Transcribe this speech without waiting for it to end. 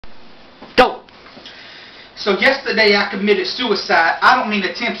Go! So yesterday I committed suicide. I don't mean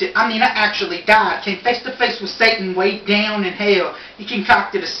attempted, I mean I actually died. Came face to face with Satan way down in hell. He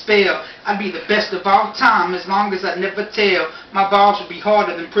concocted a spell. I'd be the best of all time as long as I'd never tell. My bars would be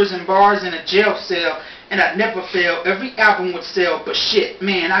harder than prison bars in a jail cell. And I'd never fail. Every album would sell. But shit,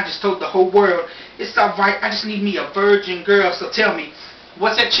 man, I just told the whole world, it's alright, I just need me a virgin girl. So tell me,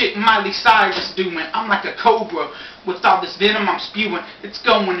 what's that chick Miley Cyrus doing? I'm like a cobra with all this venom I'm spewing. It's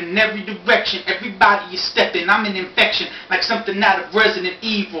going in every direction. Everybody is stepping. I'm an infection, like something out of Resident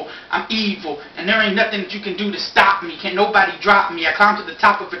Evil. I'm evil, and there ain't nothing that you can do to stop me. Can't nobody drop me. I climb to the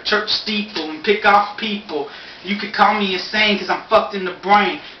top of a church steeple and pick off people. You could call me insane because I'm fucked in the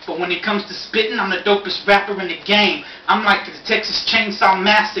brain. But when it comes to spitting, I'm the dopest rapper in the game. I'm like the Texas Chainsaw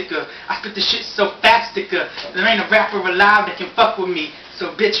Massacre. I spit the shit so fastica. There ain't a rapper alive that can fuck with me.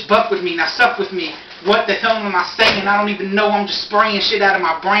 So bitch, buck with me, now suck with me. What the hell am I saying? I don't even know. I'm just spraying shit out of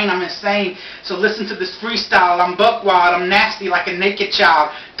my brain. I'm insane. So listen to this freestyle. I'm buck wild. I'm nasty like a naked child,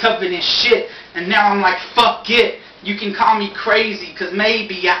 covered in shit. And now I'm like, fuck it. You can call me crazy, cause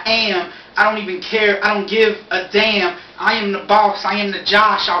maybe I am. I don't even care. I don't give a damn. I am the boss. I am the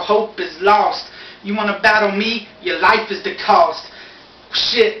Josh. All hope is lost. You wanna battle me? Your life is the cost.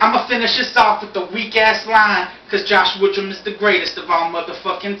 Shit, I'ma finish this off with a weak ass line, cause Josh Woodrum is the greatest of all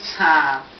motherfucking time.